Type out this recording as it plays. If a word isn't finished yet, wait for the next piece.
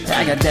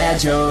I got dad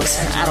jokes.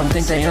 I don't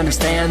think they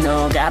understand,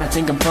 though. Gotta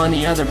think I'm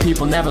funny. Other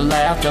people never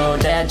laugh, though.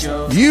 Dad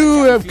jokes.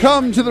 You have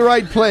come to the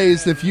right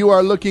place if you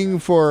are looking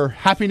for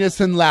happiness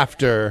and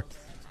laughter.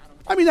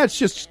 I mean, that's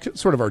just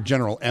sort of our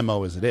general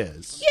MO as it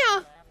is.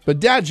 Yeah. But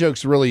dad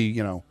jokes really,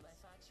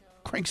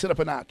 cranks it up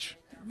a notch.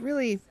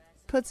 Really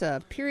puts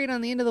a period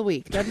on the end of the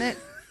week, doesn't it?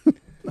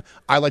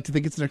 I like to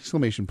think it's an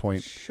exclamation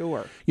point.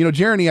 Sure.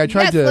 Jeriney, I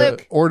tried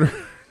Luke. order...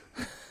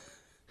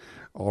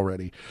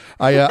 Already.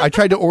 I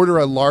tried to order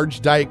a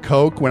large Diet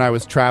Coke when I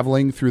was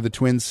traveling through the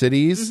Twin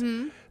Cities.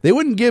 Mm-hmm. They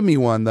wouldn't give me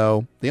one,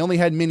 though. They only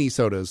had mini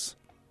sodas.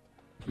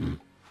 I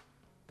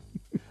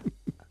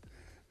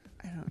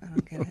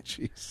don't get it.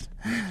 Jeez.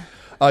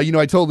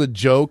 I told a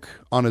joke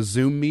on a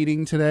Zoom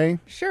meeting today.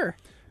 Sure.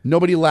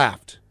 Nobody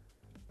laughed.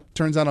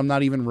 Turns out I'm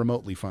not even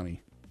remotely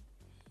funny.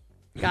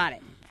 Got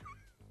it.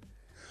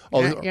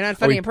 You're not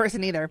funny in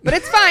person either, but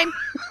it's fine.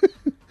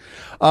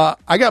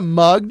 I got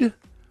mugged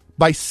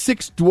by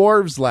 6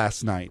 dwarves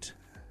last night.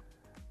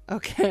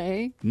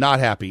 Okay. Not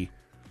happy.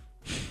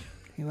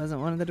 He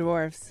wasn't one of the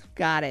dwarves.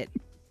 Got it.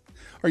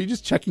 Are you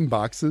just checking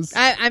boxes?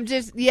 I'm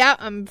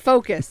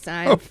focused.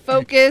 I'm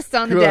focused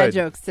on the dad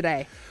jokes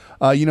today.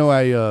 I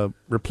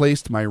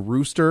replaced my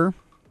rooster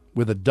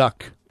with a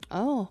duck.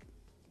 Oh.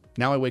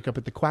 Now I wake up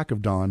at the quack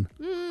of dawn.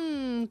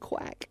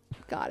 Quack.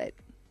 Got it.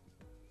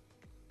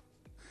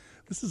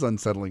 This is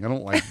unsettling. I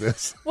don't like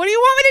this. What do you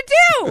want me to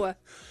do?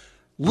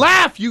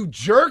 Laugh, you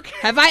jerk!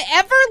 Have I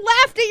ever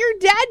laughed at your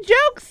dad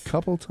jokes?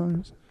 Couple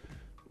times.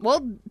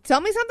 Well, tell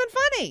me something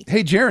funny.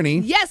 Hey, Jeriney.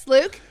 Yes,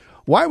 Luke?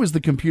 Why was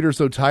the computer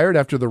so tired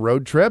after the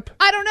road trip?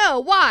 I don't know.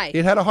 Why?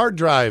 It had a hard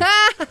drive.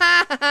 That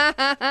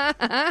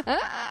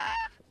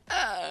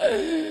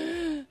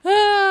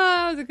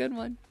was a good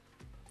one.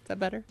 Is that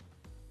better?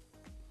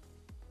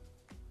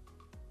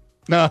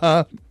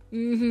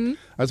 Mm-hmm.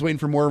 I was waiting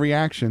for more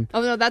reaction.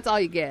 Oh, no, that's all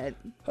you get.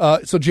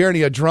 So,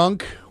 Jeriney, a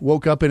drunk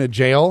woke up in a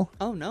jail.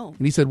 Oh, no.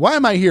 And he said, "Why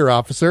am I here,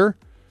 officer?"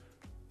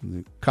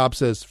 And the cop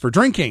says, "For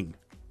drinking."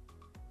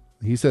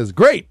 He says,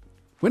 "Great.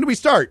 When do we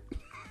start?"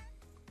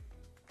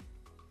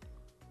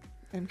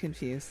 I'm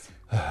confused.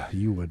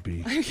 You would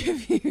be. I'm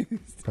confused.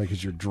 Probably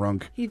because you're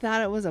drunk. He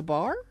thought it was a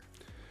bar?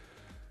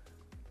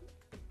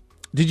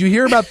 Did you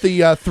hear about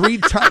the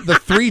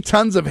 3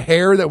 tons of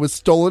hair that was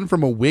stolen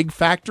from a wig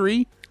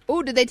factory?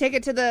 Oh, did they take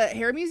it to the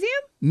hair museum?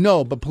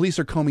 No, but police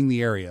are combing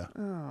the area.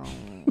 Oh.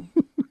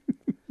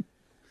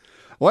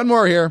 One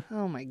more here.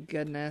 Oh, my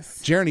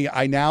goodness. Jeriney,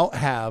 I now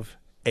have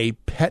a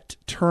pet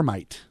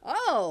termite.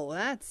 Oh,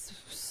 that's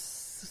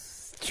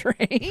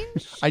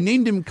strange. I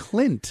named him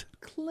Clint.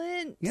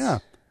 Clint. Yeah,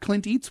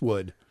 Clint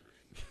Eatswood.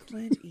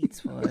 Clint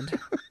Eatswood.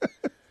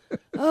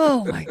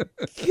 Oh, my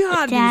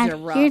God, Dad, these are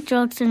rough. your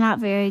jokes are not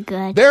very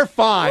good. They're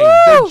fine. Woo!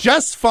 They're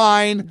just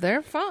fine.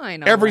 They're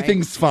fine.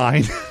 Everything's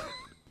fine.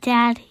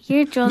 Dad,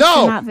 your jokes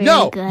are not very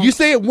good. No, you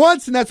say it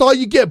once and that's all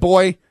you get,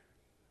 boy.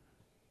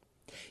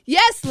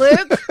 Yes,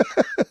 Luke.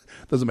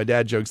 Those are my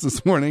dad jokes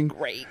this morning.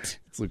 Great.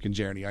 It's Luke and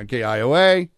Jeriney on KIOA.